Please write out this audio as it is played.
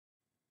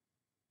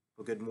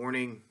Well, good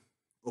morning,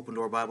 Open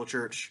Door Bible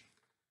Church.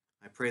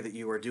 I pray that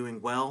you are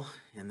doing well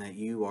and that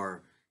you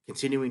are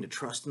continuing to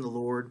trust in the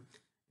Lord.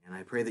 And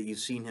I pray that you've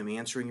seen Him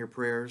answering your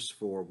prayers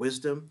for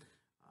wisdom,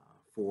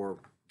 for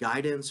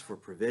guidance, for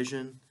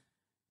provision.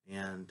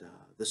 And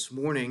this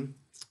morning,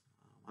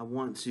 I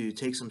want to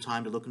take some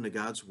time to look into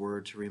God's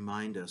Word to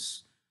remind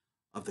us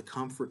of the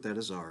comfort that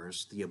is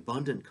ours, the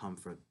abundant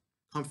comfort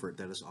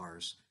that is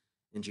ours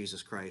in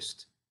Jesus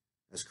Christ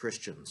as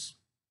Christians.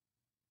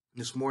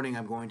 This morning,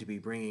 I'm going to be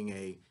bringing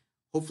a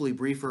hopefully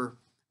briefer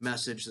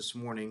message this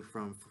morning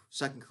from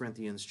 2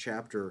 Corinthians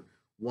chapter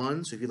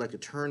 1. So if you'd like to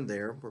turn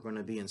there, we're going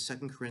to be in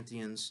 2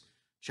 Corinthians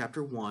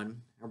chapter 1,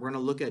 and we're going to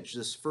look at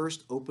this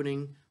first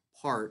opening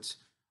part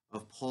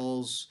of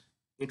Paul's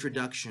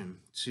introduction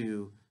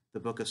to the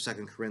book of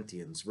 2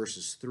 Corinthians,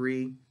 verses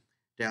 3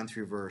 down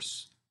through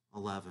verse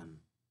 11.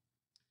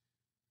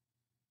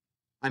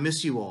 I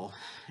miss you all,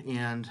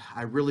 and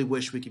I really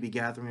wish we could be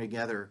gathering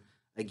together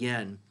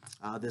again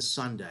this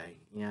Sunday.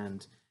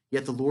 And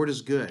yet the Lord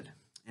is good,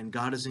 and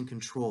God is in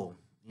control.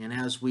 And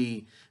as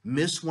we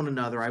miss one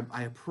another,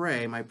 I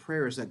pray, my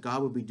prayer is that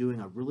God would be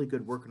doing a really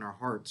good work in our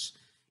hearts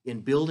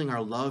in building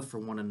our love for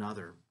one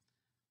another.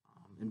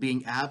 And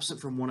being absent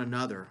from one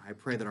another, I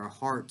pray that our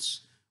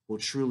hearts will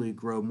truly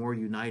grow more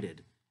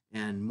united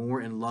and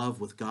more in love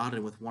with God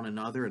and with one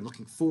another, and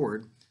looking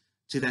forward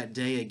to that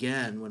day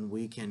again when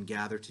we can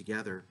gather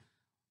together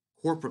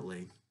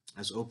corporately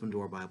as Open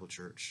Door Bible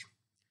Church.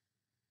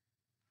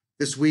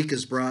 This week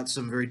has brought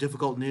some very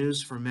difficult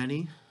news for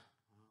many.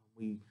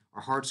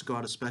 Our hearts go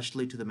out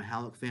especially to the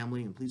Mahalik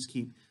family, and please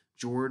keep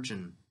George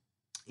and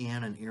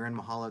Ann and Aaron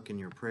Mahalik in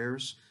your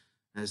prayers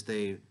as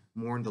they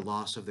mourn the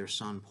loss of their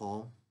son,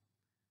 Paul.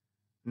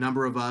 A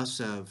number of us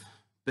have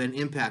been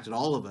impacted,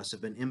 all of us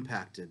have been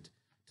impacted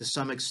to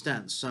some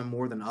extent, some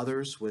more than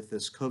others, with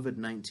this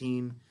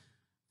COVID-19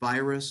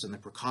 virus and the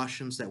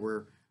precautions that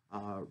we're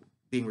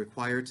being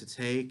required to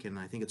take, and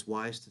I think it's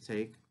wise to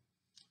take.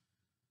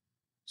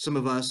 Some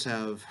of us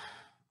have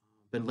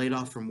been laid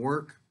off from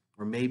work,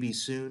 or maybe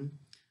soon.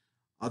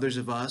 Others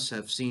of us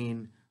have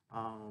seen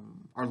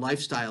our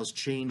lifestyles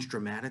change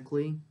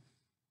dramatically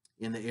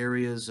in the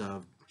areas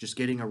of just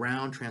getting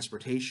around,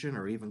 transportation,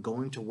 or even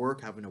going to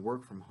work, having to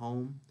work from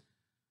home.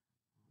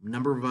 A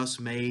number of us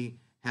may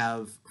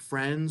have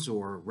friends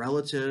or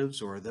relatives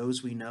or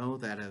those we know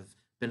that have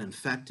been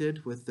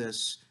infected with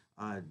this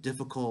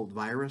difficult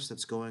virus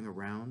that's going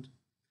around.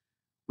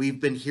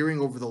 We've been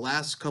hearing over the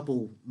last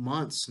couple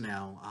months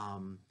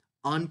now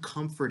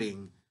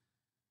uncomforting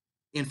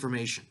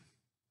information.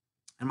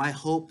 And my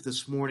hope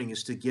this morning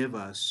is to give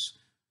us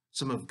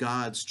some of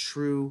God's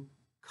true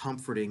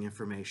comforting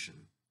information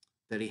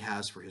that He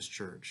has for His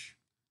church.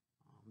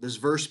 This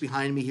verse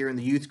behind me here in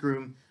the youth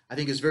room, I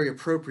think, is very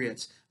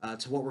appropriate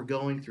to what we're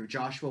going through.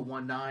 Joshua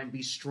 1:9,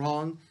 be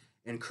strong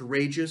and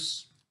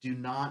courageous. Do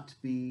not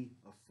be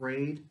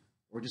afraid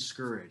or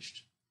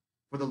discouraged.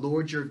 For the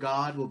Lord your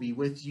God will be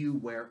with you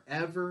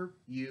wherever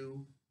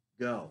you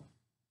go.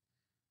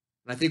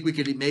 And I think we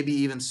could maybe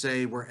even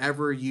say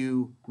wherever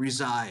you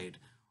reside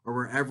or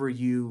wherever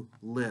you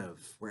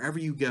live, wherever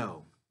you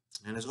go.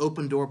 And as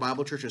Open Door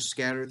Bible Church is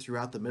scattered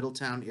throughout the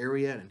Middletown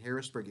area and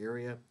Harrisburg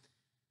area,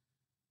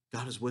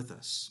 God is with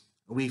us.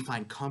 And we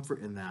find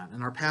comfort in that.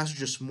 And our passage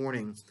this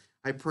morning,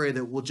 I pray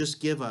that will just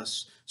give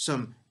us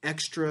some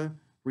extra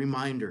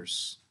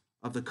reminders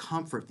of the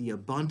comfort, the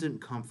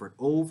abundant comfort,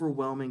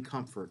 overwhelming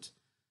comfort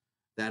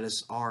that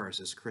is ours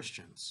as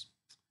Christians,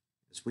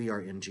 as we are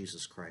in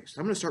Jesus Christ.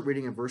 I'm going to start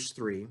reading in verse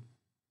 3,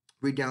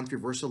 read down through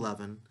verse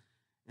 11,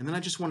 and then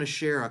I just want to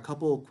share a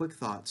couple of quick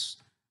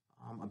thoughts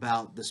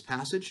about this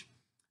passage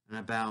and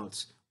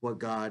about what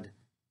God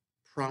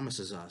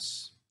promises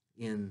us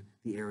in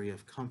the area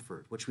of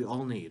comfort, which we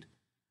all need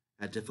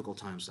at difficult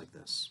times like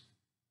this.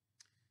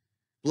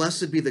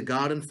 Blessed be the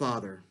God and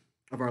Father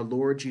of our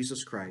Lord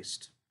Jesus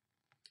Christ,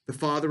 the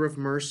Father of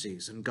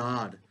mercies and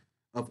God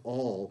of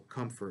all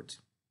comfort,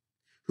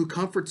 who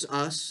comforts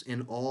us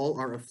in all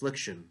our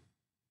affliction,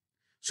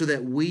 so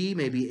that we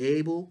may be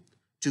able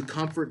to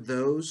comfort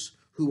those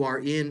who are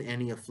in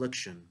any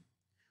affliction,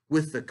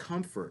 with the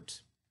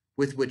comfort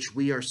with which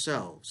we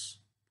ourselves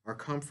are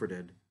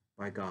comforted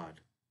by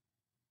God.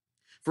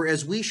 For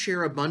as we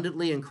share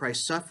abundantly in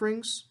Christ's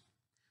sufferings,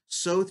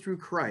 so through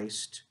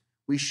Christ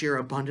we share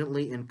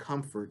abundantly in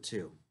comfort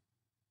too.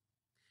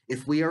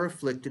 If we are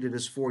afflicted, it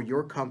is for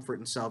your comfort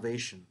and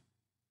salvation.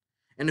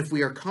 And if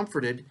we are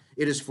comforted,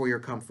 it is for your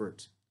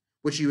comfort,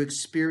 which you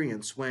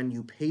experience when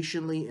you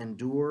patiently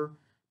endure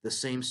the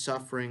same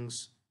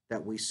sufferings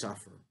that we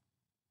suffer.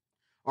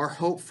 Our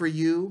hope for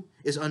you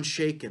is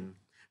unshaken,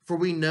 for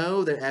we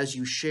know that as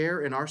you share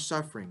in our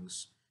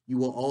sufferings, you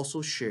will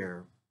also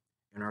share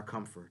in our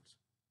comfort.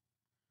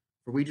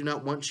 For we do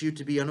not want you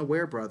to be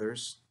unaware,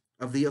 brothers,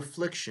 of the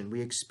affliction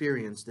we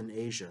experienced in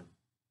Asia.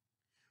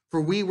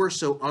 For we were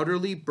so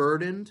utterly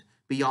burdened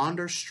beyond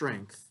our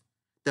strength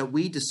that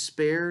we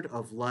despaired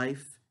of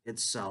life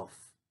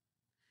itself.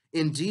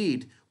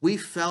 Indeed, we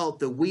felt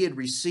that we had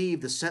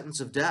received the sentence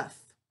of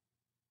death.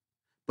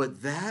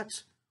 But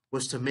that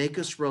was to make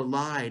us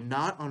rely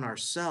not on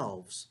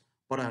ourselves,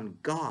 but on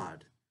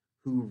God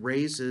who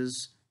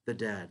raises the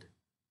dead.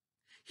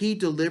 He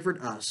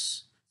delivered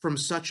us from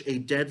such a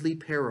deadly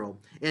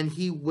peril, and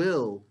he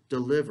will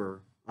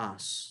deliver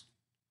us.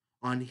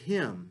 On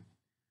him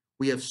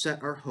we have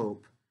set our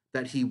hope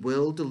that he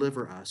will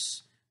deliver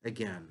us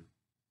again.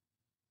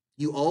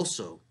 You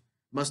also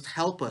must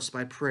help us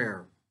by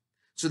prayer,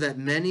 so that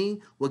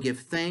many will give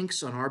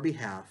thanks on our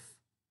behalf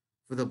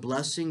for the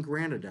blessing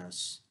granted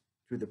us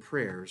through the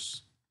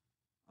prayers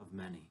of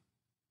many.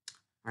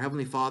 Our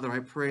Heavenly Father, I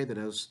pray that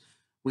as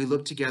we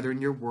look together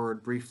in your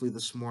word briefly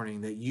this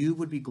morning, that you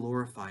would be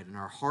glorified in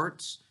our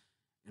hearts,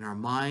 in our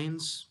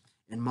minds,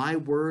 in my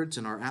words,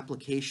 and our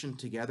application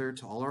together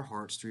to all our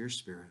hearts through your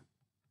Spirit.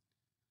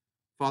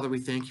 Father, we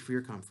thank you for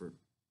your comfort.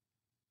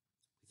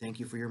 We thank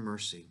you for your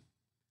mercy.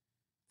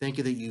 Thank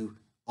you that you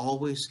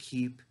always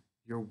keep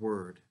your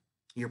word.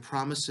 Your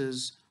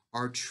promises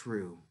are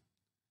true.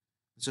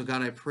 So,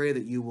 God, I pray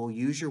that you will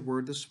use your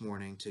word this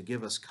morning to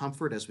give us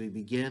comfort as we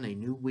begin a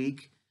new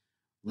week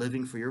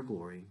living for your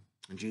glory.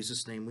 In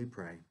Jesus' name we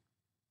pray.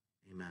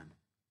 Amen.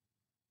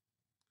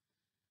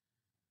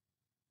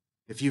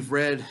 If you've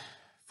read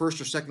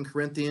 1st or 2nd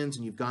Corinthians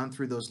and you've gone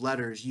through those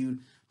letters, you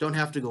don't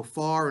have to go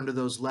far into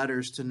those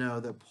letters to know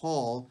that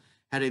Paul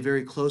had a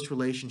very close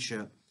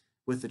relationship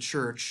with the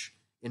church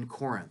in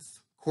Corinth.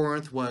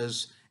 Corinth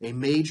was a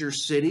major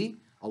city,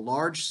 a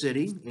large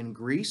city in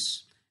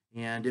Greece,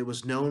 and it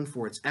was known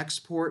for its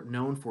export,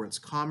 known for its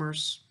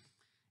commerce,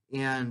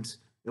 and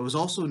it was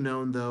also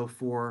known, though,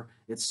 for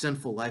its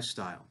sinful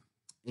lifestyle.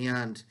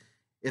 And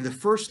in the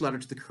first letter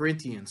to the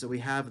Corinthians that we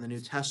have in the New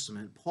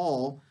Testament,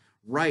 Paul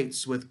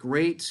writes with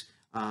great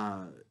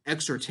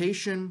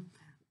exhortation,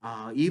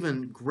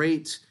 even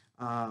great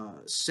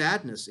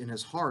sadness in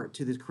his heart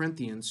to the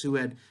Corinthians who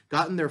had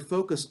gotten their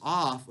focus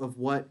off of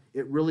what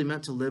it really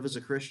meant to live as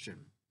a Christian.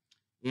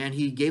 And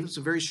he gave them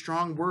some very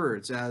strong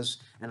words as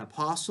an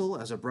apostle,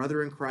 as a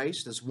brother in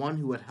Christ, as one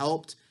who had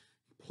helped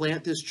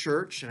plant this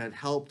church and had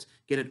helped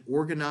get it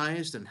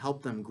organized and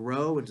help them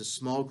grow into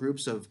small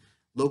groups of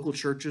local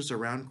churches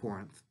around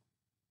Corinth.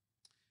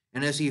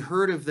 And as he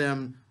heard of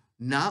them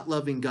not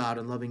loving God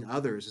and loving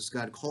others as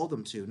God called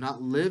them to,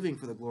 not living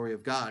for the glory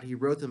of God, he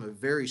wrote them a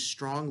very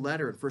strong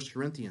letter in 1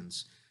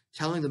 Corinthians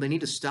telling them they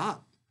need to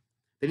stop.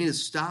 They need to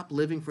stop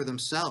living for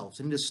themselves.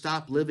 They need to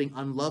stop living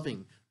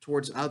unloving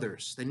towards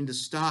others. They need to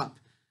stop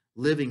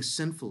living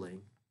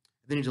sinfully.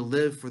 They need to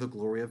live for the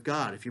glory of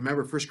God. If you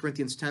remember 1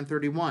 Corinthians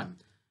 10:31,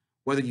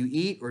 whether you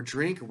eat or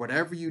drink or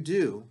whatever you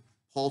do,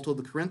 Paul told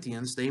the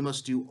Corinthians, they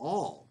must do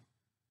all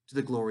to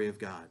the glory of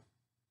God.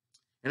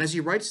 And as he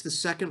writes the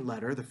second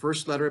letter, the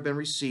first letter had been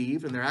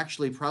received, and there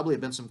actually probably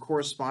had been some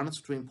correspondence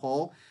between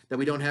Paul that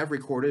we don't have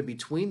recorded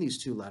between these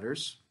two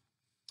letters.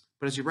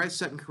 But as he writes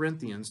 2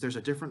 Corinthians, there's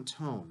a different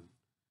tone,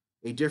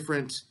 a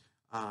different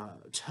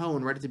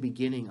tone right at the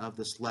beginning of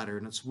this letter,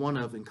 and it's one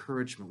of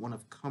encouragement, one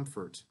of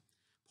comfort.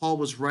 Paul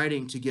was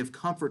writing to give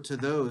comfort to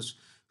those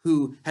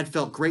who had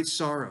felt great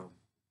sorrow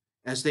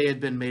as they had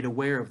been made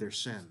aware of their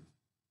sin.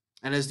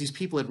 And as these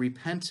people had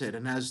repented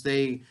and as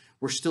they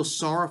were still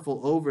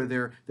sorrowful over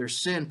their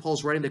sin,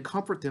 Paul's writing to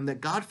comfort them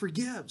that God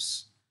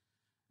forgives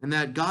and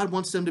that God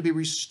wants them to be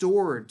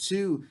restored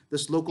to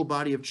this local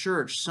body of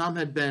church. Some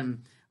had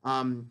been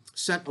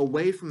sent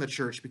away from the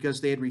church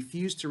because they had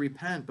refused to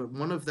repent, but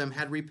one of them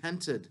had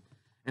repented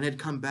and had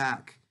come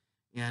back.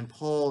 And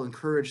Paul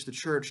encouraged the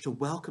church to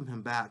welcome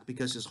him back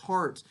because his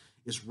heart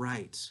is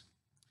right.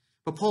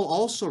 But Paul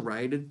also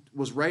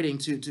was writing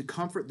to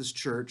comfort this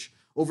church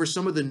over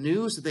some of the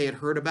news that they had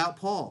heard about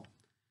Paul.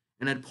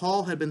 And that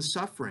Paul had been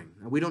suffering.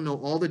 Now, we don't know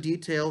all the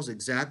details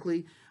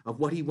exactly of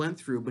what he went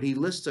through, but he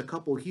lists a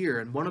couple here.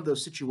 And one of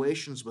those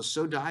situations was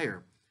so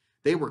dire.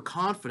 They were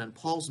confident,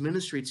 Paul's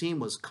ministry team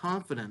was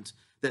confident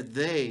that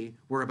they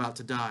were about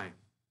to die.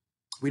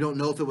 We don't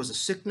know if it was a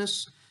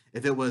sickness,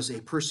 if it was a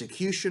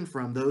persecution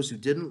from those who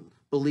didn't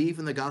believe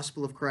in the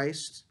gospel of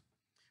Christ.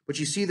 But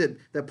you see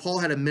that Paul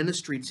had a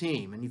ministry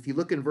team. And if you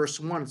look in verse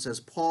 1, it says,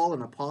 Paul,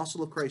 an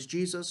apostle of Christ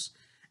Jesus,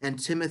 and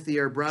Timothy,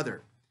 our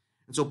brother.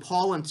 And so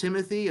Paul and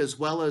Timothy, as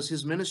well as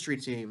his ministry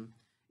team,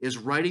 is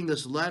writing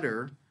this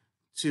letter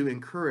to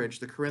encourage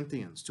the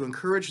Corinthians, to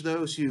encourage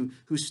those who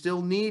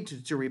still need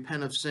to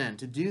repent of sin,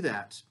 to do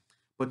that,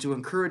 but to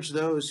encourage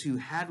those who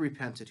had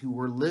repented, who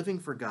were living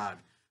for God,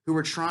 who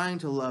were trying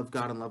to love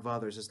God and love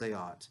others as they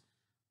ought.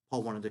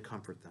 Paul wanted to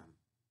comfort them.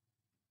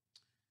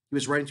 He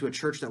was writing to a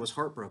church that was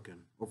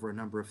heartbroken over a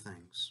number of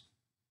things.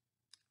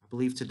 I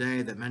believe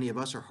today that many of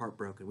us are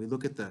heartbroken. We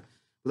look at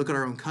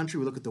our own country,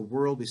 we look at the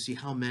world, we see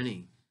how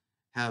many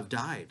have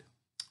died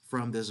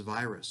from this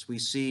virus. We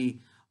see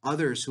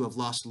others who have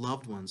lost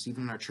loved ones,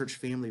 even in our church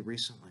family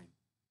recently.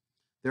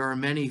 There are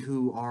many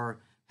who are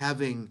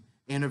having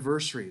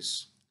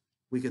anniversaries,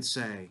 we could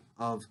say,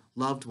 of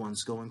loved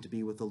ones going to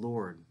be with the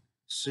Lord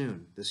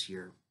soon this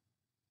year.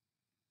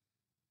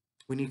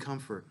 We need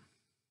comfort.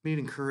 We need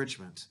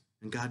encouragement.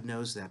 And God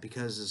knows that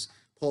because, as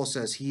Paul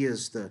says, he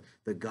is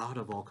the God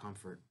of all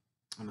comfort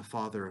and the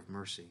Father of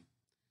mercy.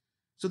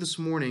 So this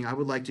morning, I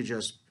would like to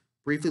just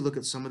briefly look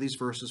at some of these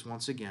verses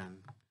once again,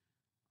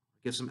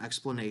 give some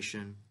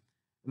explanation,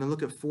 and then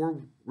look at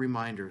 4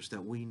 reminders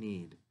that we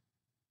need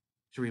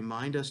to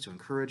remind us, to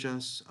encourage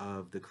us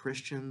of the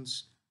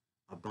Christian's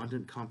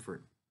abundant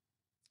comfort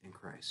in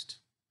Christ.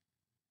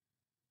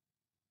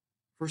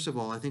 First of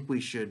all, I think we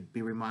should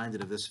be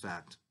reminded of this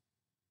fact.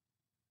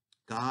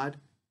 God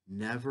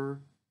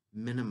never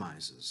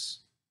minimizes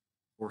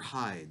or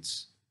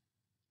hides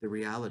the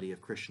reality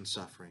of Christian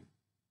suffering.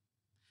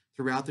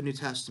 Throughout the New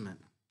Testament,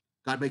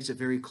 God makes it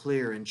very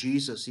clear, and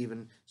Jesus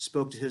even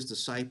spoke to his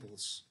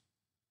disciples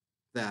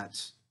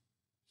that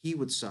he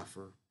would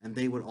suffer, and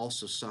they would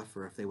also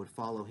suffer if they would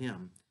follow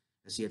him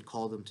as he had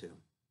called them to.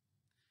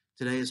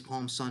 Today is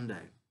Palm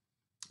Sunday,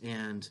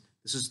 and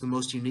this is the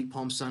most unique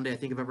Palm Sunday I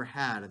think I've ever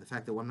had, the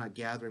fact that I'm not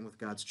gathering with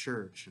God's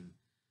church. And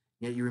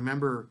yet you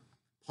remember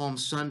Palm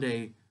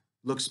Sunday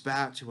looks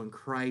back to when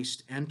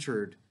Christ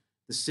entered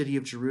the city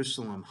of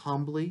Jerusalem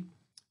humbly,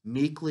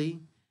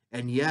 meekly,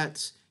 and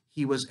yet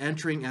he was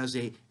entering as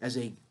a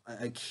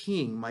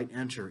king might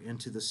enter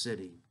into the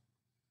city.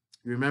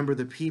 You remember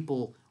the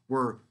people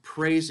were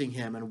praising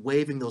him and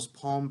waving those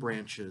palm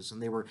branches,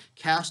 and they were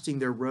casting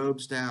their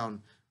robes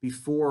down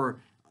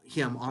before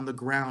him on the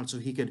ground so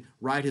he could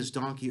ride his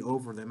donkey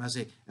over them as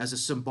a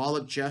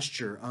symbolic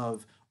gesture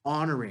of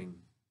honoring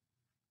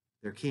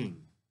their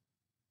king.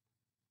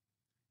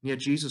 And yet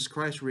Jesus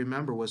Christ,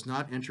 remember, was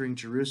not entering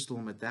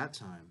Jerusalem at that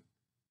time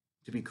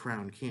to be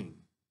crowned king.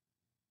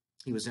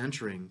 He was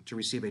entering to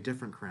receive a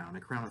different crown, a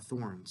crown of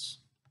thorns.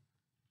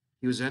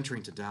 He was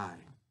entering to die,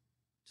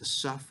 to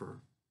suffer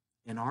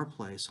in our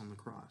place on the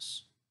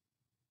cross.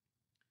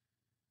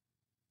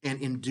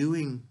 And in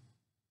doing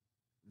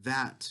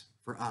that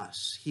for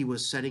us, he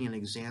was setting an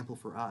example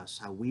for us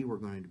how we were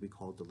going to be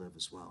called to live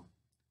as well.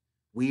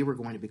 We were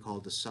going to be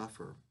called to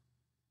suffer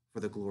for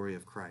the glory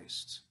of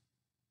Christ.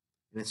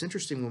 And it's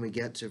interesting when we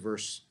get to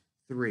verse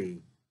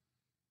 3,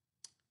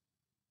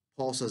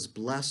 Paul says,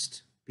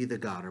 "Blessed be the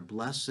God," or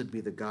 "Blessed be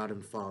the God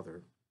and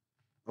Father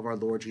of our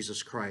Lord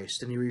Jesus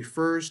Christ." And he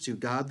refers to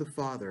God the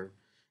Father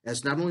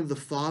as not only the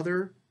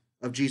Father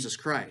of Jesus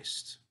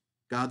Christ,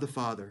 God the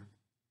Father,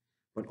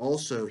 but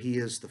also he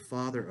is the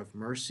Father of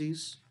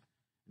mercies,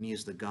 and he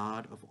is the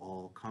God of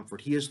all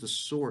comfort. He is the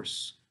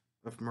source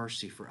of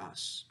mercy for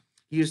us.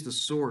 He is the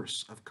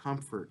source of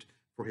comfort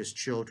for his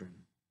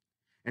children.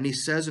 And he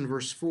says in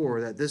verse 4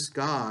 that this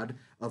God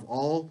of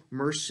all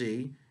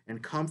mercy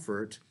and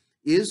comfort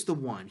is the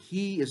one,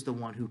 he is the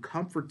one who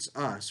comforts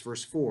us,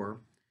 verse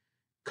 4,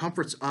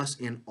 comforts us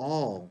in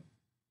all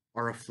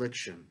our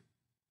affliction.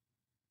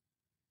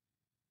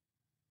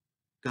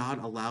 God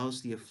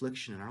allows the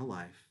affliction in our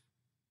life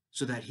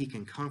so that he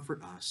can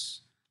comfort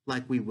us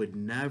like we would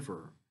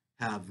never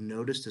have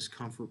noticed his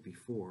comfort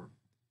before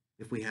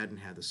if we hadn't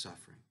had the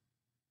suffering.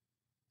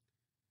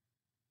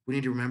 We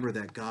need to remember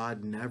that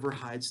God never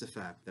hides the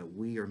fact that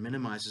we, or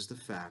minimizes the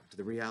fact,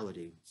 the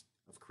reality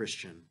of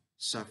Christian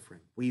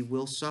suffering. We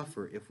will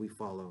suffer if we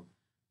follow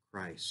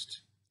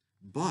Christ.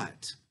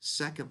 But,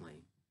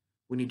 secondly,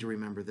 we need to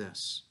remember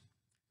this.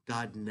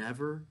 God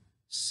never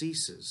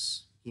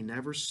ceases, he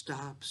never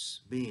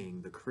stops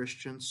being the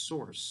Christian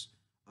source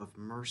of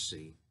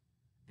mercy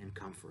and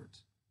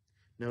comfort.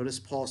 Notice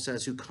Paul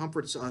says, who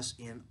comforts us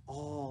in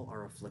all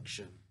our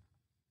affliction.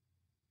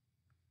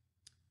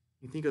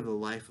 You think of the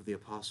life of the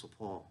Apostle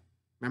Paul.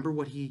 Remember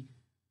what he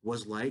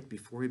was like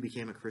before he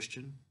became a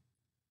Christian?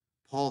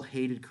 Paul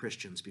hated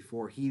Christians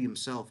before he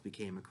himself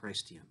became a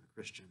Christian, a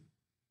Christian.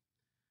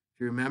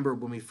 If you remember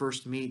when we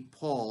first meet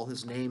Paul,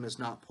 his name is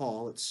not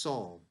Paul, it's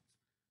Saul.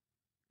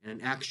 And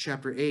in Acts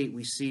chapter 8,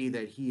 we see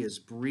that he is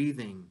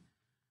breathing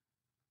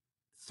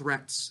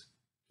threats.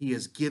 He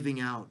is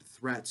giving out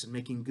threats and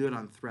making good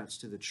on threats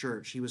to the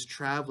church. He was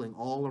traveling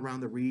all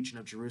around the region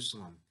of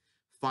Jerusalem,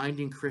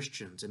 finding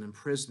Christians and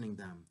imprisoning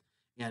them,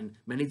 and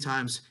many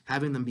times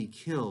having them be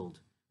killed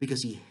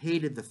because he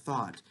hated the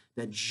thought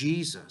that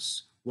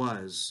Jesus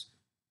was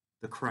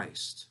the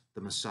Christ,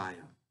 the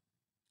Messiah.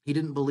 He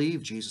didn't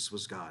believe Jesus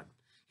was God.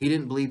 He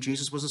didn't believe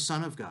Jesus was the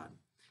Son of God.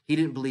 He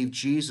didn't believe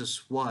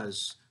Jesus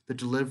was the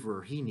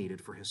deliverer he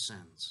needed for his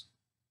sins.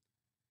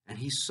 And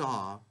he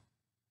saw,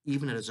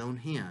 even at his own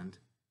hand,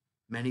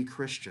 many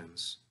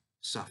Christians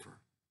suffer.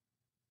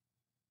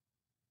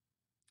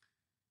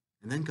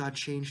 And then God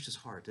changed his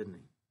heart, didn't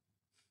he?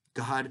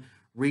 God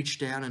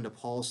reached down into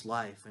Paul's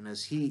life, and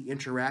as he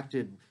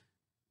interacted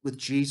with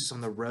Jesus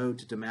on the road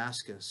to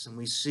Damascus, and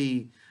we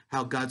see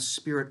how God's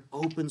Spirit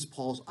opens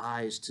Paul's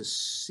eyes to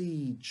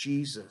see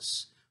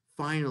Jesus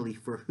finally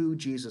for who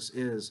Jesus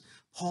is,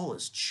 Paul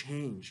is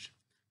changed.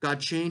 God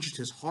changes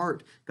his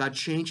heart. God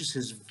changes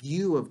his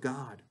view of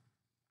God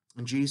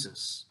and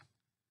Jesus.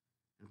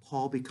 And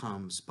Paul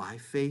becomes, by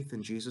faith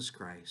in Jesus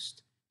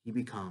Christ, he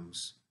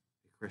becomes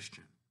a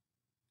Christian.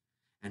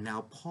 And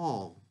now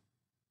Paul,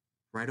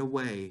 right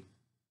away,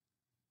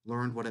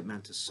 learned what it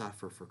meant to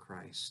suffer for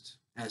Christ,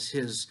 as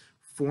his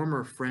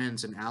former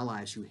friends and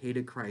allies who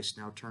hated Christ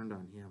now turned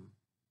on him.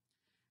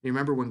 You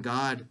remember when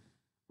God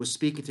was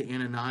speaking to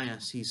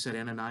Ananias, he said,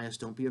 Ananias,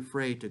 don't be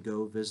afraid to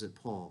go visit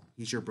Paul.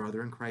 He's your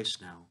brother in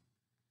Christ now.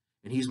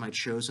 and he's my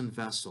chosen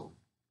vessel.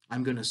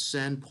 I'm going to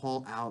send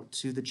Paul out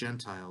to the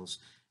Gentiles,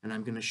 and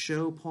I'm going to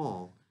show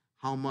Paul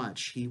how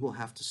much he will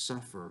have to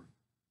suffer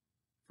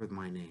for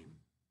my name.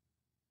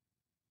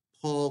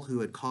 Paul, who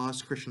had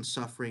caused Christian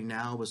suffering,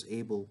 now was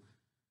able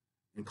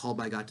and called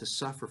by God to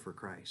suffer for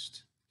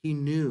Christ. He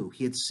knew,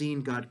 he had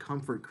seen God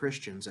comfort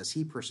Christians as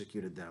he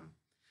persecuted them.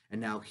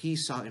 And now he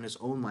saw in his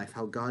own life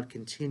how God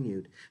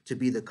continued to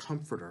be the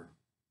comforter,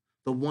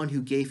 the one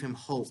who gave him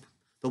hope,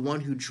 the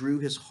one who drew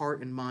his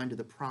heart and mind to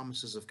the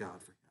promises of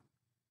God for him.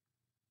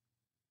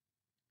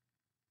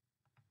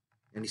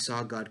 And he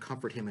saw God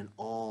comfort him in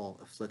all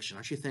affliction.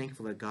 Aren't you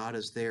thankful that God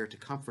is there to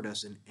comfort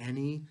us in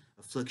any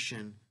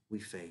affliction we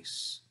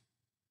face?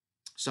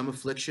 Some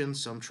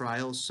afflictions, some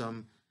trials,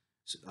 some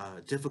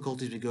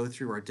difficulties we go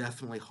through are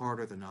definitely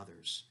harder than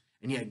others.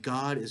 And yet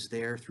God is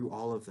there through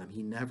all of them.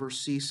 He never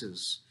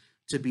ceases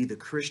to be the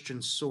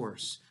Christian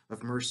source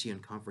of mercy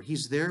and comfort.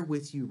 He's there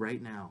with you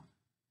right now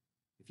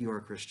if you are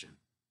a Christian.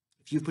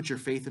 If you've put your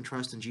faith and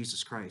trust in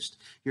Jesus Christ,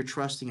 you're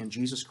trusting in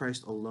Jesus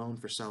Christ alone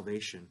for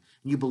salvation.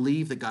 And you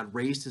believe that God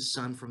raised his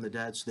son from the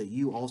dead so that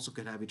you also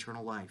could have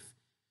eternal life.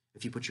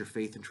 If you put your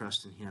faith and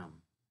trust in him,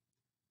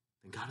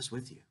 then God is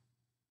with you.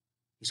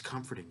 He's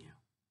comforting you.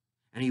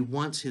 And he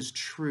wants his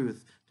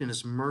truth and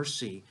his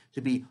mercy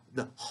to be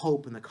the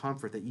hope and the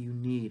comfort that you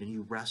need and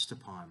you rest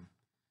upon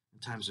in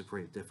times of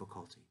great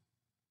difficulty.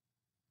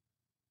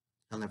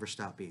 He'll never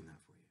stop being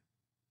that for you.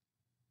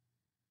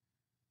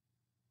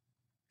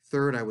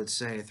 Third, I would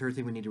say, a third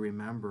thing we need to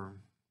remember,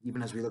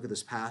 even as we look at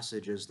this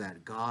passage, is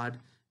that God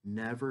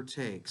never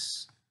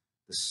takes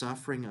the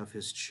suffering of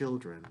his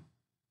children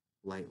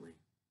lightly.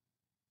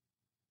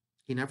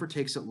 He never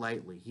takes it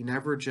lightly. He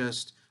never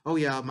just, oh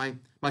yeah,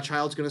 my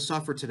child's going to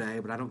suffer today,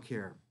 but I don't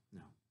care.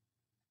 No.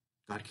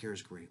 God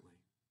cares greatly.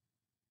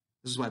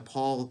 This is why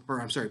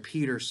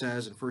Peter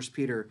says in 1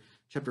 Peter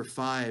chapter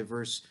 5,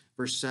 verse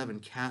 7,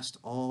 cast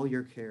all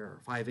your care,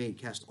 5:8,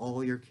 cast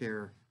all your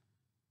care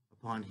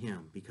upon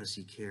him because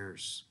he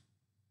cares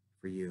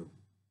for you.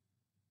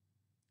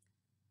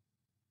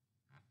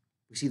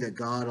 We see that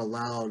God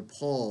allowed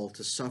Paul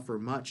to suffer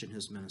much in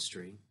his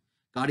ministry.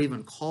 God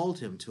even called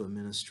him to a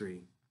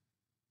ministry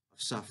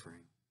of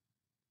suffering.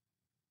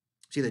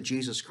 See that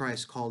Jesus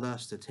Christ called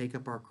us to take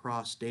up our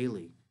cross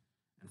daily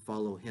and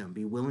follow him.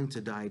 Be willing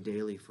to die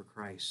daily for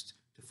Christ,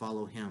 to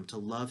follow him, to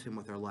love him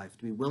with our life,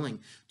 to be willing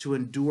to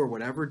endure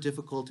whatever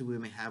difficulty we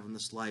may have in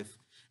this life,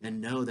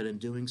 and know that in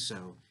doing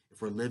so,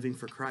 if we're living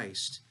for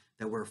Christ,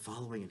 that we're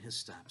following in his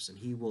steps, and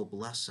he will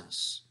bless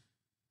us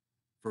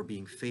for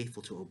being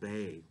faithful to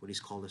obey what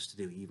he's called us to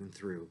do, even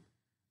through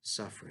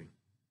suffering.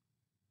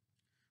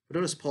 But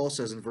notice Paul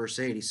says in verse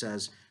 8, he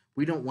says,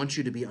 we don't want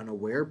you to be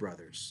unaware,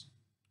 brothers,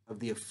 of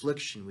the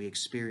affliction we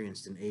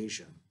experienced in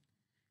Asia.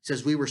 He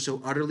says, we were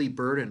so utterly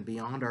burdened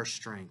beyond our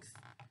strength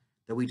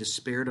that we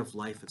despaired of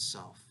life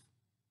itself.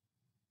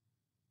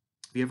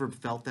 Have you ever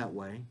felt that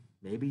way?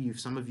 Maybe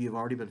some of you have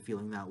already been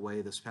feeling that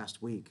way this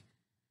past week,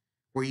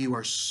 where you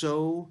are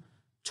so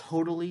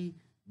totally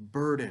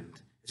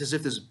burdened. It's as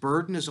if this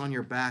burden is on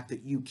your back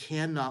that you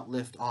cannot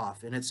lift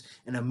off. And it's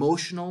an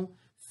emotional,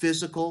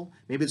 physical,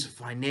 maybe it's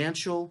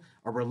financial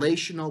or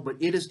relational, but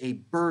it is a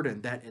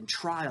burden and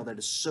trial that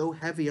is so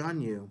heavy on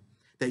you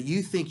that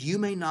you think you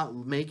may not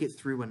make it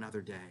through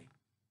another day.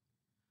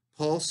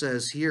 Paul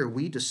says here,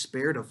 we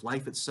despaired of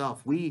life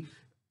itself. We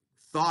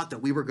thought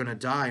that we were going to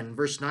die. In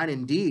verse 9,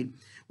 indeed,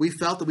 we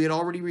felt that we had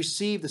already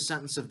received the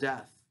sentence of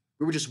death.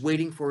 We were just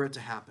waiting for it to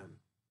happen.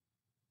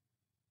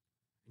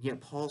 And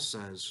yet Paul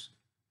says,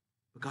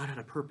 but God had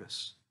a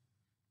purpose.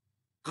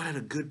 God had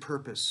a good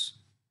purpose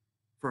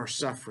for our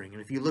suffering.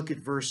 And if you look at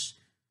verse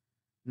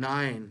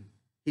 9,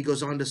 he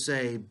goes on to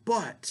say,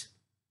 but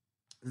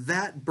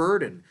that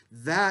burden,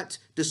 that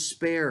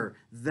despair,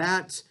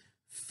 that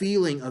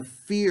feeling of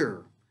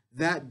fear,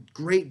 that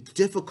great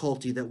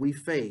difficulty that we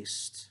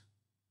faced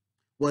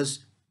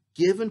was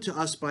given to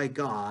us by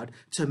God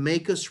to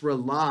make us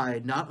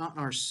rely not on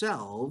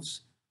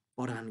ourselves,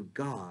 but on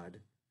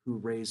God who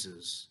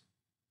raises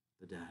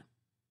the dead.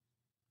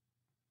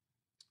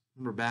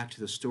 Remember back to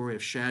the story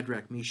of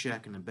Shadrach,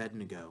 Meshach, and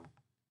Abednego.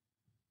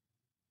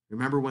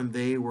 Remember when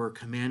they were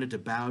commanded to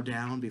bow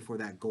down before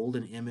that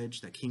golden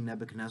image that King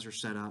Nebuchadnezzar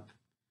set up?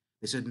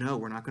 They said, no,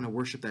 we're not going to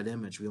worship that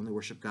image. We only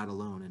worship God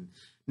alone. And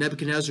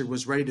Nebuchadnezzar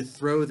was ready to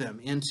throw them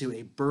into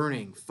a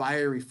burning,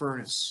 fiery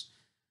furnace.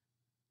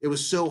 It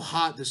was so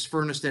hot, this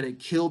furnace, that it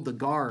killed the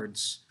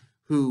guards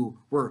who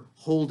were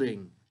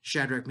holding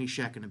Shadrach,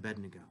 Meshach, and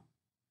Abednego.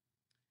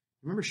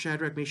 Remember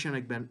Shadrach, Meshach,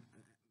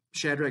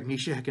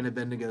 and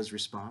Abednego's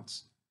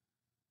response?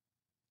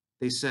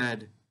 They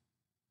said,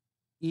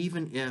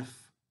 even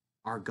if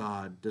our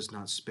God does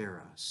not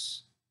spare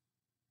us,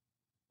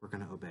 we're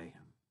going to obey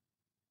him.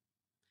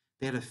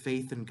 They had a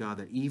faith in God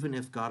that even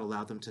if God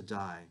allowed them to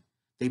die,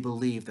 they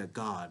believed that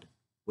God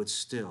would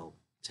still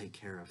take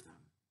care of them.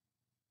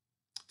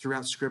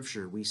 Throughout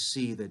Scripture, we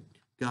see that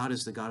God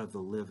is the God of the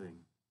living,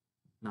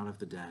 not of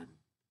the dead.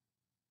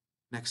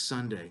 Next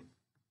Sunday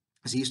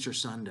is Easter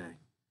Sunday.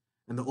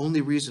 And the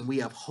only reason we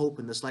have hope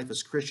in this life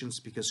as Christians is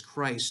because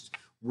Christ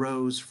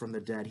rose from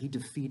the dead. He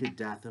defeated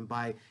death, and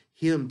by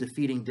him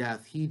defeating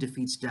death, he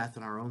defeats death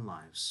in our own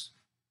lives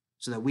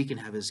so that we can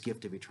have his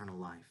gift of eternal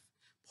life.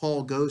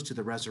 Paul goes to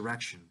the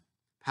resurrection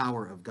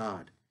power of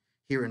God.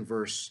 Here in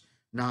verse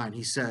 9,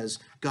 he says,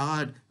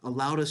 God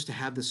allowed us to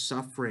have this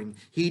suffering.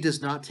 He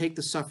does not take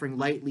the suffering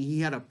lightly.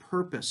 He had a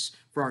purpose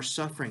for our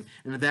suffering,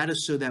 and that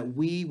is so that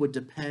we would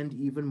depend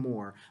even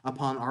more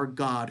upon our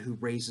God who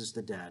raises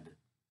the dead.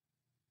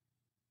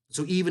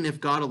 So even if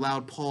God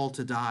allowed Paul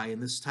to die in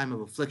this time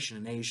of affliction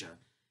in Asia,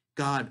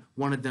 God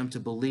wanted them to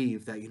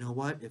believe that, you know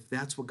what, if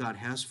that's what God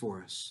has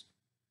for us,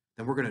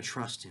 then we're going to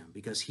trust him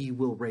because he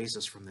will raise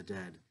us from the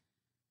dead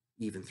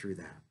even through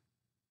that.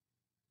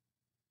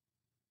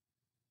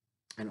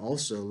 And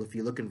also, if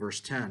you look in verse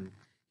 10,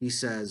 he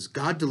says,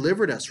 God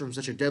delivered us from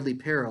such a deadly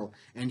peril,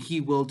 and he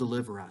will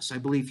deliver us. I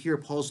believe here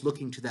Paul's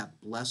looking to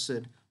that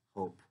blessed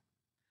hope,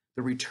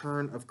 the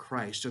return of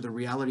Christ, or the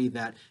reality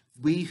that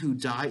we who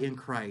die in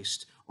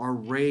Christ are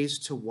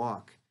raised to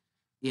walk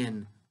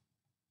in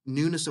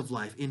newness of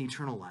life, in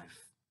eternal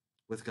life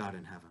with God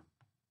in heaven.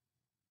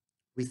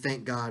 We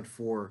thank God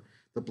for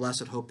the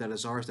blessed hope that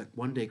is ours, that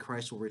one day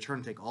Christ will return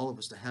and take all of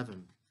us to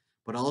heaven.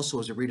 But also,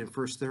 as we read in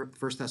 1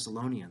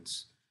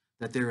 Thessalonians,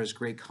 that there is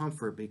great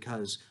comfort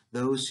because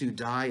those who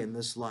die in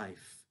this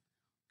life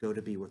go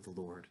to be with the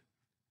Lord.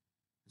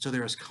 So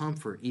there is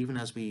comfort even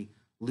as we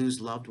lose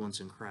loved ones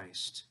in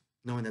Christ,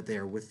 knowing that they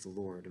are with the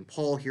Lord. And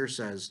Paul here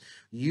says,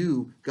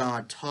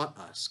 God taught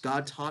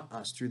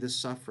us through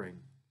this suffering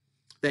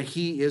that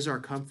he is our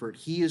comfort.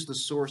 He is the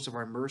source of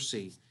our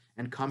mercy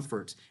and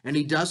comfort. And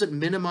he doesn't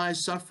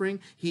minimize suffering.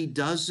 He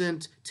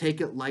doesn't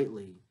take it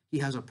lightly. He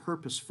has a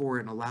purpose for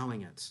it in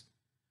allowing it.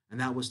 And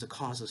that was to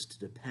cause us to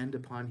depend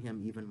upon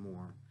him even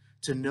more,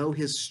 to know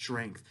his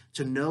strength,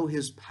 to know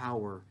his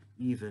power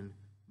even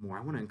more.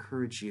 I want to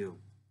encourage you,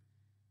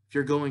 if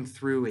you're going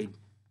through a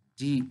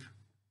deep,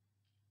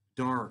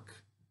 dark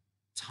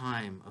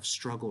time of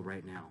struggle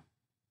right now,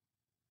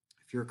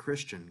 if you're a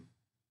Christian,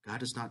 God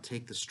does not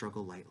take the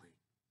struggle lightly.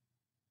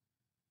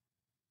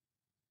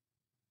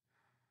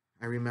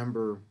 I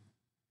remember,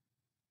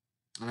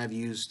 and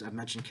I've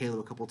mentioned Caleb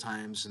a couple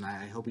times, and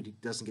I hope he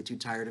doesn't get too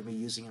tired of me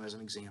using him as an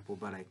example,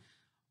 but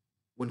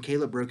when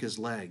Caleb broke his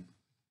leg,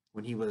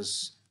 when he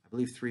was, I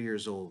believe, 3 or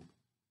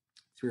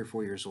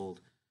 4 years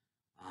old,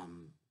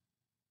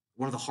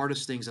 one of the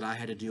hardest things that I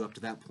had to do up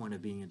to that point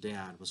of being a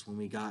dad was when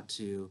we got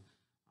to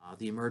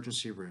the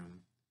emergency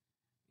room,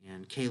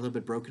 and Caleb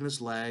had broken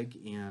his leg,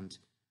 and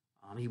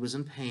he was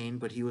in pain,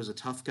 but he was a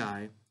tough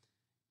guy,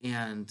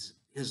 and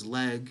his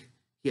leg,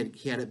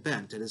 he had it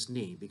bent at his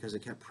knee because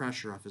it kept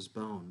pressure off his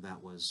bone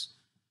that was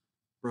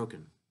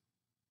broken.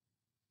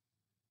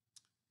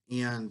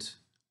 And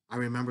I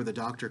remember the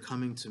doctor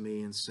coming to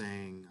me and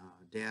saying,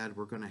 Dad,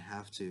 we're going to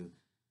have to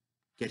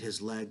get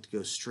his leg to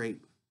go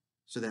straight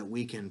so that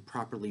we can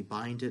properly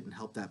bind it and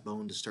help that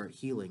bone to start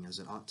healing as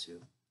it ought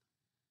to.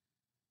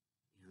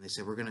 And they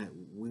said, we're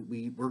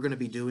going to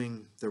be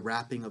doing the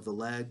wrapping of the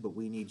leg, but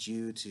we need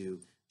you to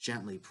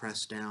gently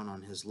press down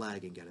on his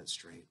leg and get it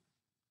straight.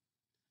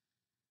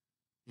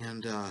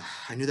 And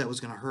I knew that was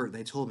going to hurt.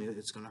 They told me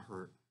it's going to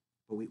hurt,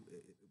 but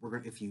we're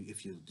going. If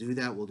you do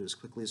that, we'll do as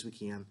quickly as we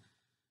can,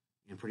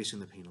 and pretty soon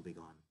the pain will be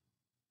gone.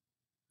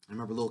 I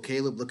remember little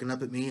Caleb looking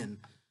up at me, and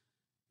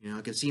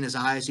I could see in his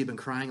eyes he'd been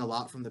crying a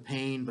lot from the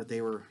pain, but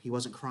he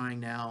wasn't crying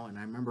now. And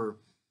I remember,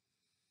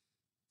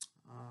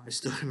 I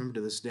still remember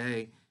to this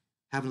day,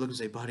 having to look and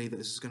say, "Buddy,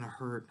 this is going to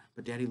hurt,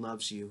 but Daddy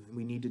loves you, and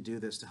we need to do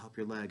this to help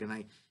your leg."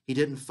 And he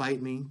didn't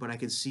fight me, but I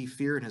could see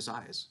fear in his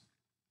eyes,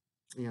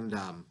 and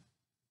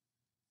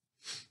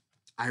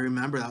I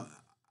remember that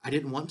I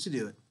didn't want to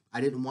do it.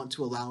 I didn't want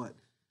to allow it,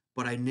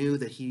 but I knew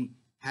that he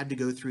had to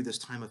go through this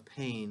time of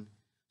pain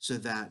so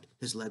that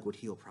his leg would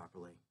heal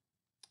properly.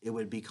 It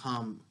would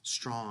become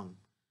strong,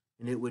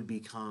 and it would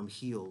become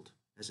healed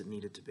as it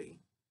needed to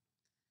be.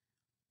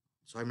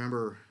 So I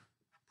remember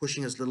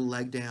pushing his little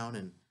leg down,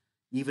 and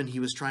even he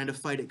was trying to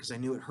fight it because I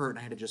knew it hurt, and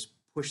I had to just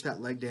push that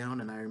leg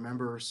down, and I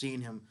remember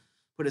seeing him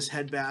put his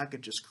head back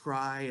and just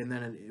cry, and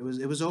then it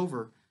was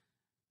over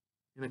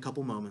in a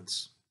couple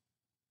moments.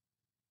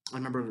 I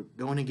remember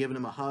going and giving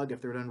him a hug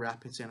after they're done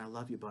wrapping, saying, "I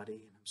love you, buddy,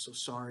 and I'm so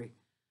sorry.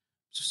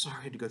 I'm so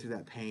sorry I had to go through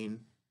that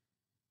pain."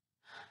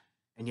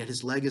 And yet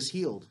his leg is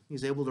healed.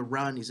 He's able to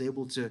run. He's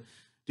able to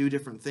do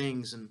different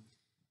things. And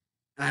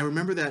I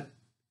remember that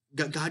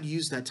God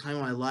used that time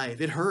of my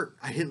life. It hurt.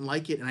 I didn't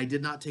like it, and I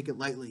did not take it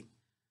lightly.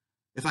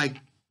 If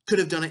I could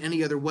have done it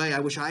any other way,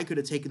 I wish I could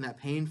have taken that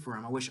pain for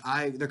him.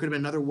 There could have been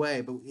another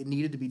way, but it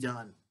needed to be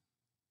done.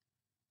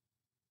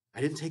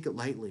 I didn't take it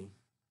lightly.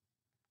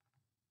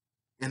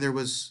 And there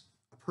was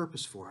a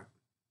purpose for it,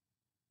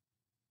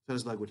 so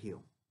his leg would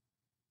heal.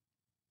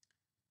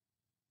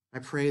 I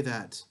pray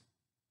that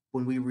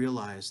when we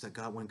realize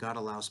that when God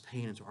allows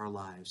pain into our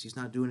lives, he's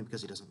not doing it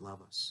because he doesn't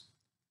love us.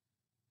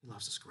 He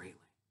loves us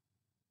greatly.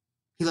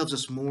 He loves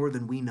us more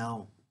than we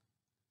know.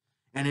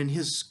 And in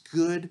his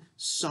good,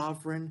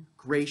 sovereign,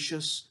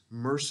 gracious,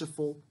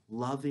 merciful,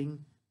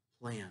 loving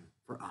plan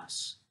for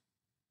us,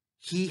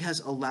 He has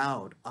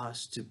allowed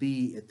us to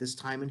be at this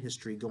time in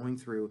history going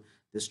through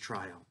this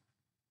trial.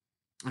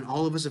 And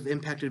all of us have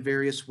impacted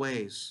various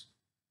ways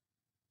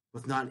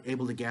with not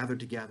able to gather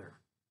together.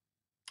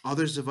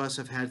 Others of us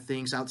have had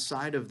things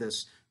outside of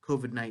this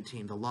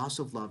COVID-19, the loss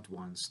of loved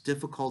ones,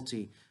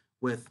 difficulty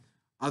with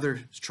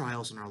other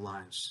trials in our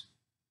lives.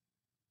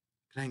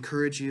 Can I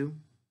encourage you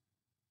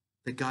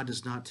that God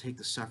does not take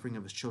the suffering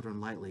of his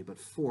children lightly, but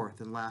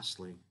fourth and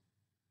lastly,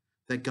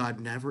 that God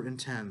never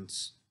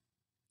intends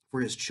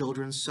for his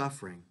children's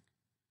suffering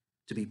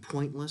to be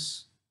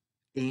pointless,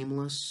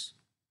 aimless,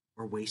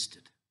 or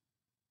wasted.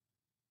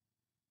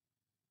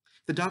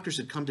 The doctors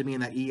had come to me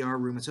in that ER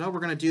room and said, we're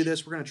going to do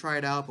this, we're going to try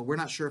it out, but we're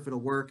not sure if it'll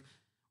work,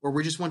 or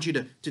we just want you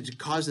to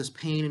cause this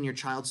pain in your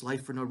child's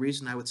life for no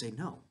reason. I would say,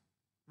 no,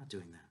 I'm not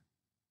doing that.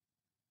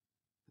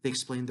 They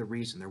explained the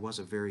reason. There was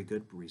a very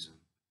good reason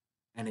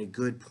and a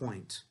good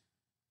point.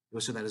 It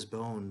was so that his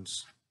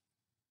bones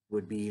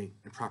would be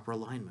in proper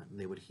alignment and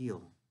they would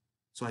heal.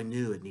 So I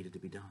knew it needed to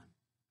be done.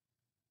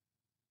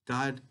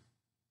 God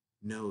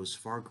knows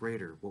far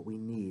greater what we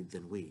need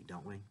than we,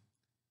 don't we?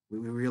 We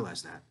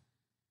realize that.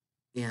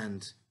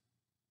 And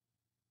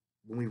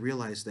when we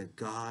realize that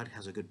God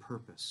has a good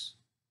purpose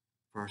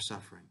for our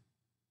suffering,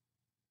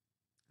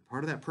 and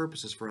part of that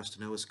purpose is for us to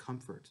know his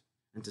comfort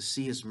and to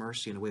see his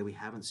mercy in a way we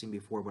haven't seen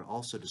before, but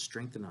also to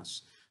strengthen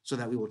us so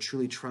that we will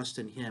truly trust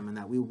in him and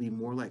that we will be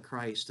more like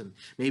Christ. And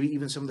maybe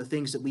even some of the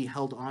things that we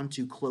held on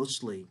to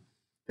closely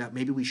that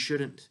maybe we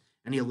shouldn't,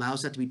 and he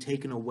allows that to be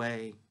taken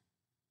away.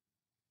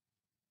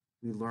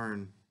 We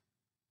learn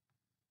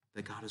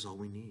that God is all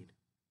we need.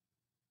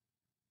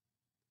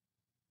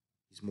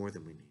 He's more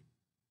than we need.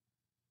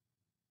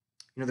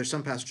 You know, there's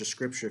some passages of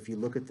scripture, if you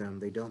look at them,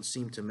 they don't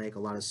seem to make a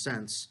lot of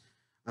sense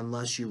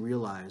unless you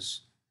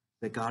realize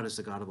that God is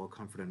the God of all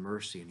comfort and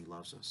mercy, and he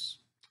loves us.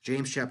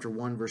 James chapter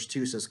 1, verse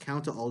 2 says,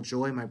 "Count it all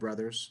joy, my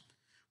brothers,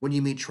 when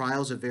you meet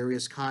trials of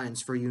various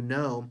kinds, for you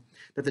know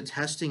that the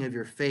testing of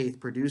your faith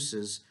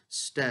produces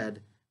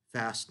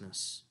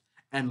steadfastness.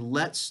 And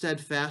let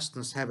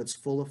steadfastness have its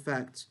full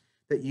effect,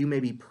 that you may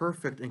be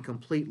perfect and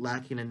complete,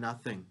 lacking in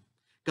nothing."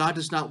 God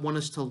does not want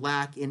us to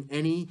lack in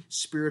any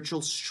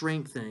spiritual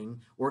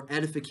strengthening or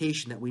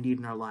edification that we need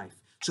in our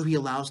life. So he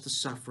allows the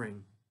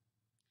suffering.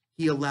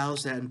 He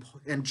allows that.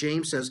 And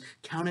James says,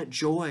 count it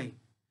joy.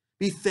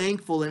 Be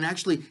thankful and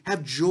actually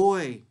have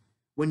joy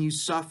when you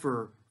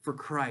suffer for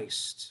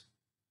Christ,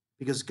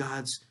 because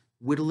God's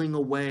whittling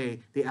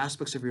away the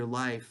aspects of your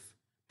life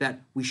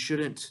that we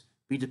shouldn't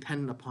be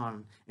dependent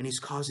upon. And he's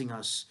causing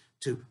us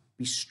to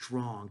be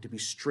strong, to be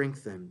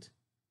strengthened,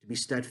 to be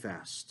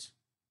steadfast,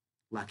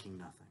 lacking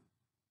nothing.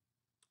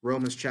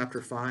 Romans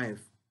chapter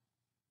 5.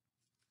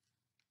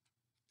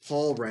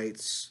 Paul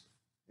writes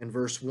in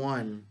verse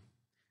 1,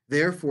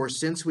 "Therefore,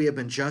 since we have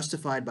been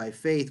justified by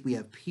faith, we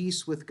have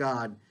peace with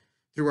God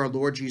through our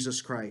Lord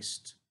Jesus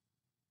Christ.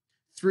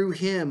 Through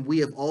him we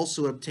have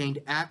also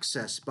obtained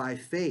access by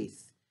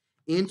faith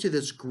into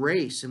this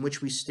grace in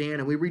which we stand,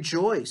 and we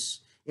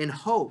rejoice in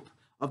hope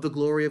of the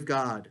glory of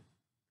God."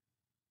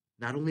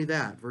 Not only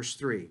that, verse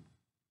 3,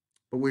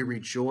 "But we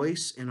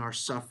rejoice in our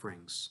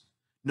sufferings,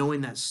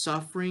 knowing that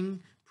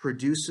suffering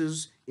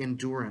produces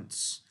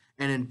endurance,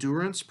 and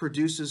endurance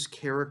produces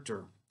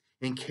character,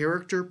 and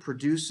character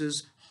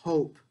produces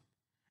hope.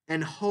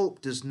 And hope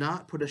does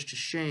not put us to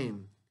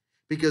shame,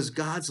 because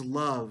God's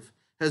love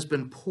has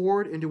been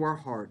poured into our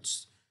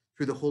hearts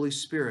through the Holy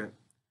Spirit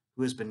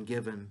who has been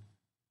given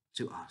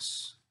to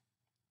us."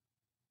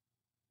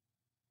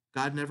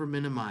 God never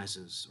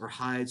minimizes or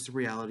hides the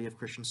reality of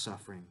Christian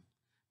suffering.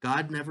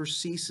 God never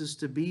ceases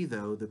to be,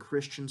 though, the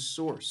Christian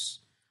source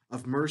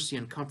of mercy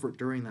and comfort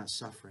during that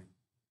suffering.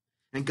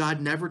 And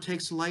God never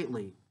takes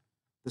lightly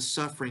the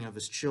suffering of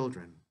his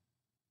children.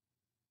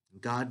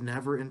 God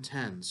never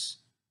intends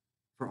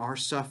for our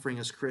suffering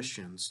as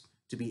Christians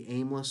to be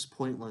aimless,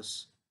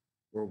 pointless,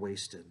 or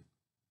wasted.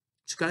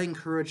 So God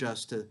encourage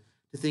us to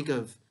think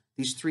of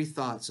these three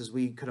thoughts as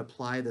we could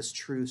apply this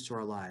truth to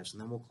our lives, and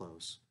then we'll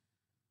close.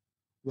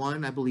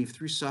 One, I believe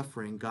through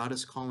suffering, God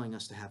is calling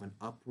us to have an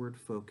upward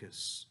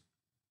focus,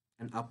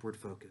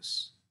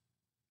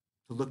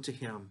 to look to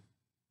him,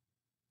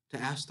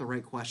 to ask the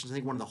right questions. I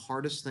think one of the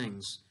hardest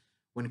things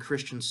when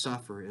Christians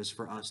suffer is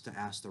for us to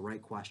ask the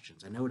right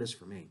questions. I know it is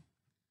for me.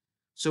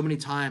 So many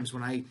times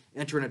when I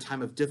enter in a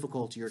time of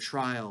difficulty or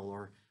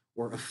trial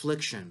or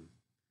affliction,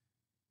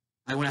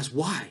 I want to ask,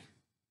 why?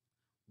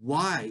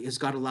 Why is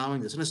God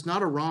allowing this? And it's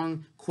not a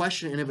wrong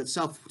question in and of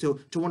itself to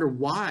wonder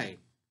why.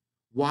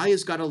 Why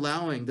is God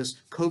allowing this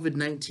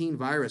COVID-19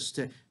 virus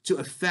to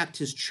affect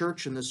his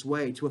church in this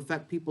way, to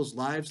affect people's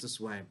lives this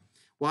way?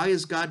 Why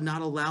is God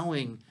not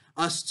allowing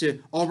us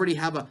to already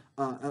have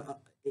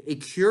a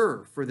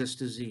cure for this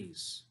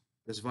disease,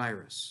 this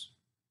virus?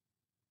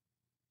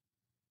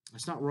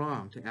 It's not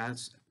wrong to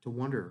ask, to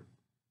wonder.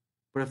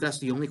 But if that's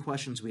the only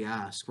questions we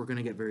ask, we're going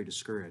to get very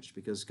discouraged,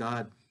 because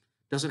God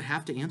doesn't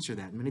have to answer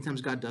that. And many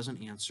times God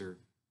doesn't answer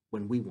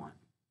when we want.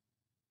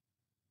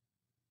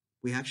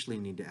 We actually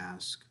need to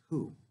ask,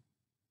 who?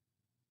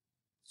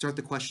 Start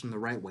the question the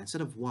right way.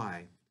 Instead of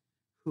why,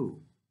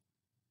 who?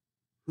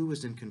 who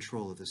is in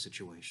control of the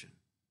situation?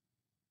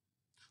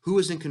 Who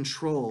is in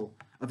control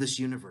of this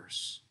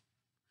universe?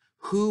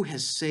 Who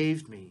has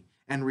saved me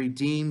and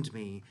redeemed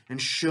me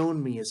and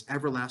shown me his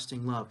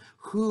everlasting love?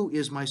 Who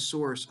is my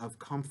source of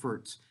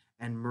comfort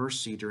and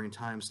mercy during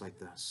times like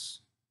this?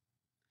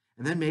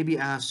 And then maybe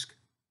ask,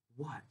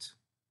 what?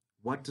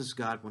 What does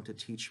God want to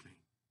teach me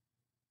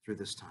through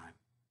this time?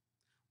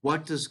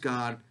 What does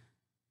God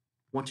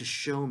want to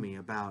show me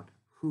about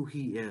who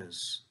he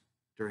is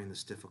during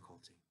this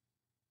difficulty?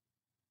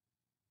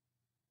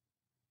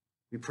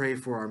 We pray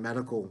for our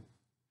medical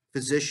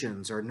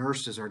physicians, our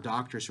nurses, our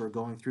doctors who are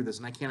going through this.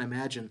 And I can't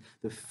imagine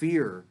the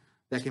fear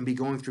that can be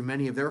going through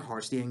many of their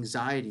hearts, the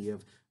anxiety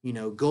of,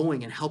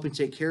 going and helping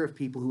take care of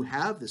people who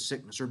have this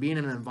sickness, or being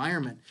in an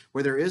environment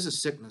where there is a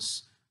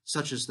sickness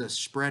such as this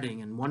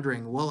spreading and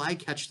wondering, will I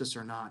catch this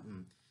or not?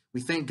 And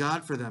we thank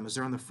God for them as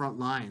they're on the front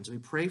lines. We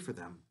pray for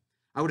them.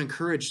 I would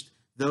encourage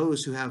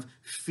those who have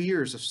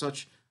fears of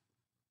such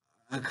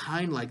a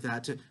kind like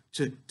that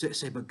to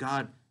say, but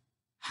God,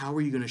 how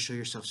are you going to show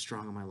yourself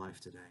strong in my life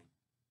today?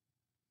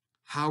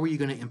 How are you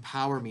going to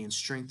empower me and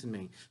strengthen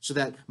me so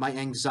that my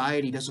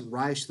anxiety doesn't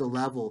rise to the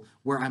level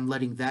where I'm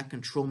letting that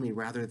control me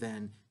rather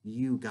than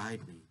you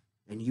guide me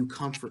and you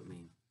comfort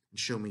me and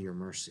show me your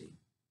mercy?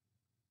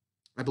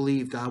 I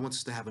believe God wants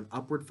us to have an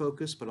upward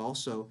focus, but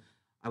also,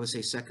 I would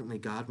say, secondly,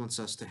 God wants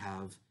us to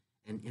have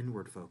an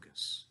inward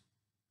focus.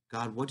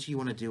 God, what do you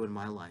want to do in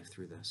my life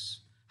through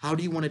this? How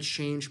do you want to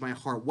change my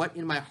heart? What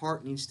in my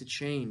heart needs to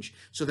change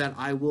so that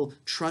I will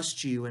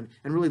trust you and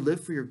really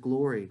live for your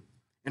glory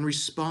and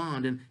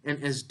respond?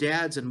 And as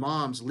dads and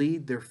moms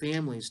lead their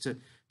families to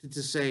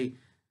say,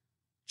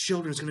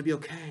 children, it's going to be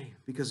okay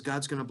because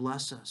God's going to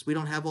bless us. We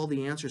don't have all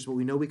the answers, but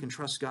we know we can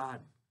trust God.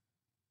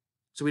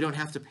 So we don't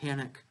have to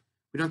panic.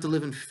 We don't have to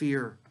live in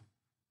fear.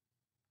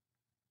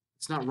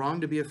 It's not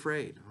wrong to be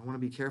afraid. I want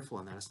to be careful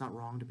on that. It's not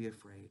wrong to be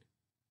afraid.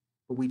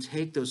 But we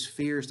take those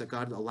fears that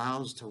God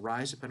allows to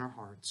rise up in our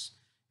hearts,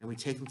 and we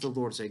take them to the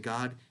Lord and say,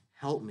 God,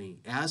 help me.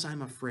 As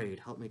I'm afraid,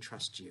 help me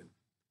trust you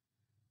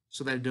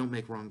so that I don't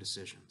make wrong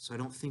decisions, so I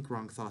don't think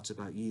wrong thoughts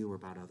about you or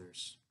about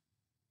others.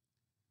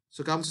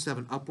 So God wants us to have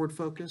an upward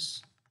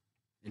focus,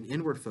 an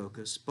inward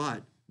focus,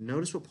 but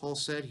notice what Paul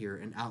said here,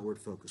 an outward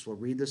focus. We'll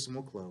read this and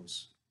we'll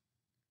close.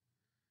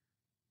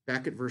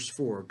 Back at verse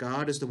 4,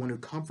 God is the one who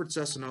comforts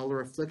us in all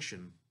our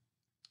affliction.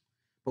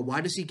 But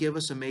why does he give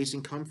us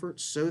amazing comfort?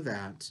 So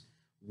that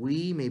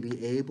we may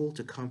be able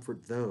to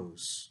comfort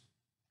those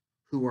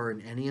who are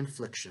in any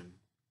affliction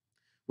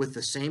with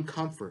the same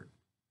comfort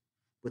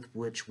with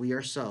which we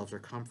ourselves are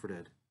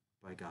comforted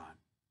by God.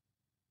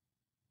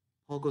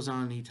 Paul goes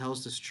on and he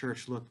tells this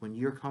church, look, when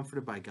you're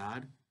comforted by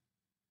God,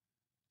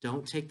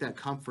 don't take that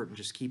comfort and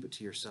just keep it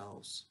to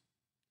yourselves.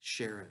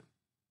 Share it.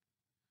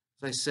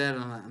 As I said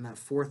on that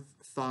fourth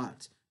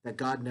thought, that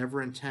God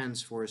never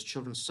intends for his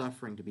children's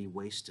suffering to be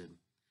wasted.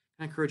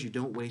 I encourage you,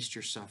 don't waste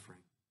your suffering.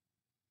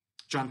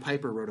 John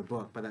Piper wrote a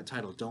book by that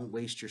title, Don't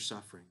Waste Your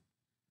Suffering.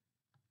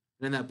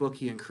 And in that book,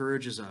 he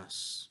encourages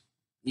us,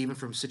 even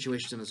from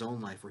situations in his own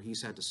life where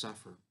he's had to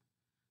suffer,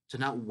 to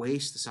not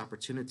waste this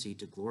opportunity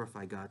to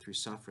glorify God through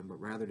suffering,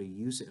 but rather to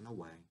use it in a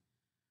way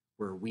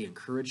where we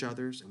encourage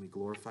others and we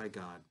glorify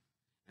God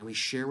and we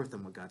share with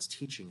them what God's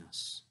teaching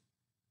us.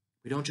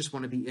 We don't just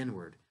want to be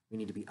inward. We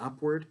need to be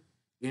upward,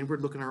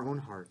 inward look in our own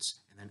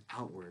hearts, and then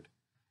outward.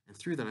 And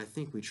through that, I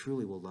think we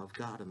truly will love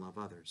God and love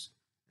others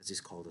as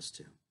he's called us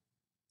to.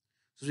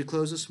 So as we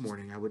close this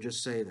morning, I would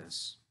just say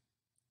this.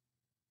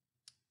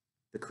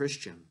 The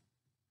Christian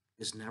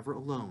is never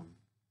alone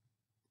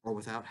or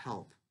without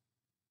help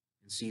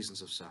in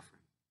seasons of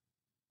suffering.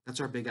 That's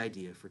our big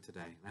idea for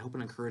today. And I hope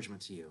an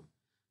encouragement to you.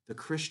 The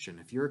Christian,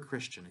 if you're a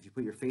Christian, if you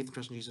put your faith and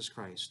trust in Jesus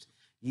Christ,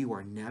 you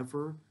are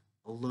never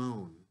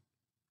alone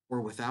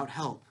or without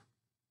help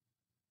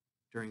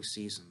during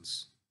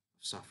seasons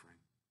of suffering.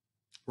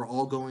 We're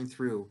all going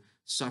through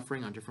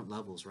suffering on different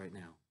levels right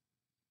now.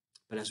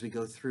 But as we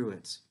go through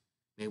it,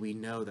 may we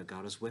know that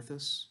God is with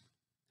us,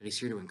 that he's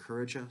here to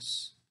encourage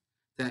us,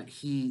 that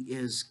he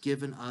is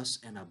given us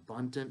an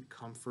abundant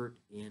comfort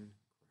in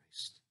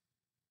Christ.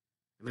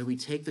 And may we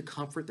take the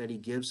comfort that he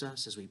gives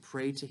us as we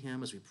pray to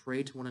him, as we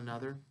pray to one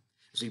another,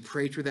 as we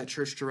pray through that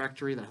church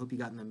directory that I hope you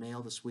got in the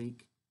mail this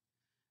week,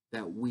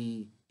 that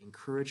we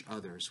encourage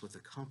others with the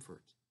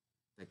comfort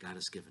that God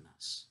has given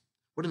us.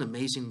 What an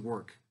amazing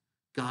work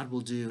God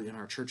will do in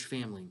our church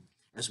family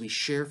as we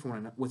share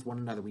with one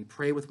another, we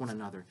pray with one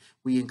another,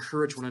 we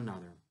encourage one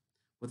another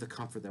with the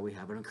comfort that we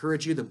have. I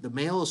encourage you, the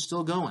mail is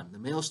still going. The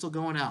mail is still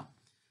going out.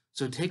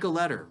 So take a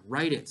letter,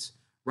 write it,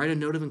 write a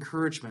note of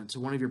encouragement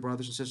to one of your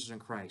brothers and sisters in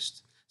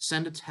Christ.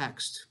 Send a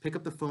text, pick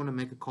up the phone and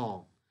make a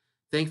call.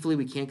 Thankfully,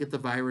 we can't get the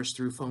virus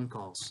through phone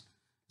calls.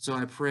 So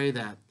I pray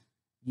that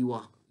you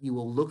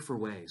will look for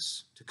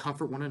ways to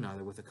comfort one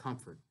another with the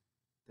comfort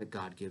that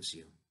God gives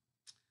you.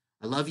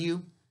 I love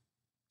you.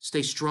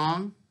 Stay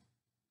strong.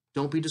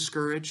 Don't be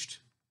discouraged.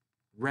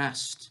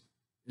 Rest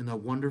in the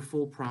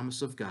wonderful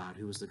promise of God,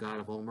 who is the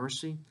God of all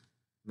mercy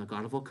and the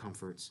God of all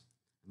comforts.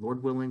 And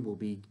Lord willing, we'll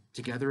be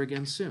together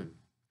again soon,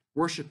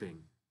 worshiping,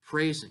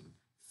 praising,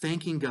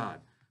 thanking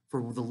God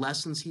for the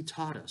lessons he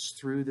taught us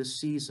through this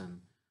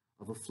season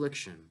of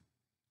affliction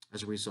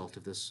as a result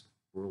of this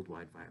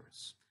worldwide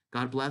virus.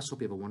 God bless.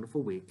 Hope you have a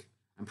wonderful week.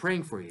 I'm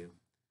praying for you,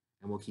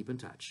 and we'll keep in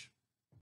touch.